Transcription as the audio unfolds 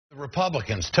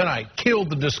Republicans tonight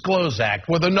killed the Disclose Act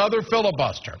with another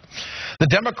filibuster. The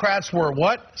Democrats were,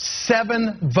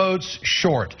 7 votes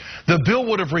short. The bill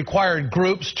would have required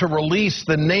groups to release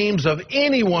the names of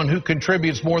anyone who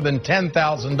contributes more than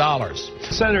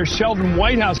 $10,000. Senator Sheldon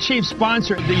Whitehouse, chief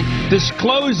sponsor of the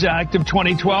Disclose Act of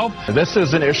 2012. This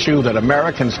is an issue that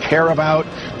Americans care about.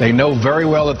 They know very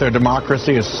well that their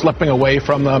democracy is slipping away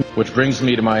from them. Which brings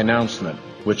me to my announcement,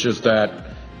 which is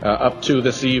that up to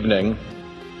this evening,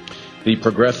 the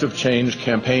Progressive Change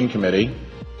Campaign Committee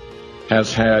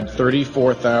has had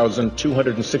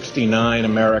 34,269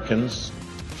 Americans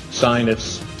sign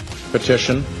its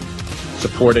petition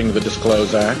supporting the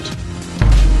Disclose Act.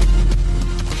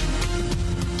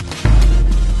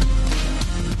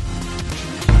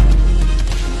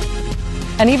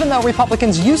 And even though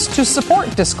Republicans used to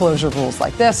support disclosure rules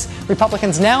like this,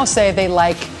 Republicans now say they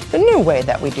like the new way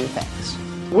that we do things.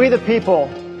 We the people,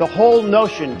 the whole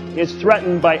notion is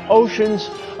threatened by oceans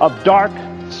of dark,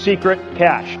 secret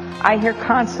cash. I hear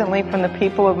constantly from the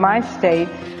people of my state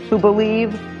who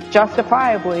believe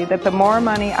justifiably that the more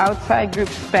money outside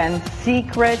groups spend,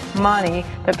 secret money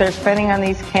that they're spending on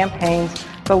these campaigns,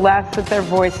 the less that their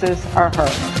voices are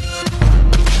heard.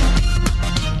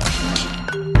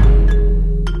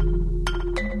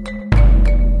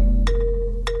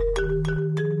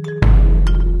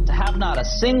 Not a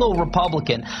single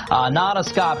Republican, not a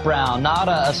Scott Brown, not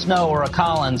a Snowe or a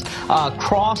Collins,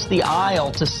 cross the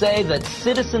aisle to say that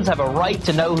citizens have a right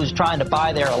to know who's trying to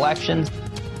buy their elections.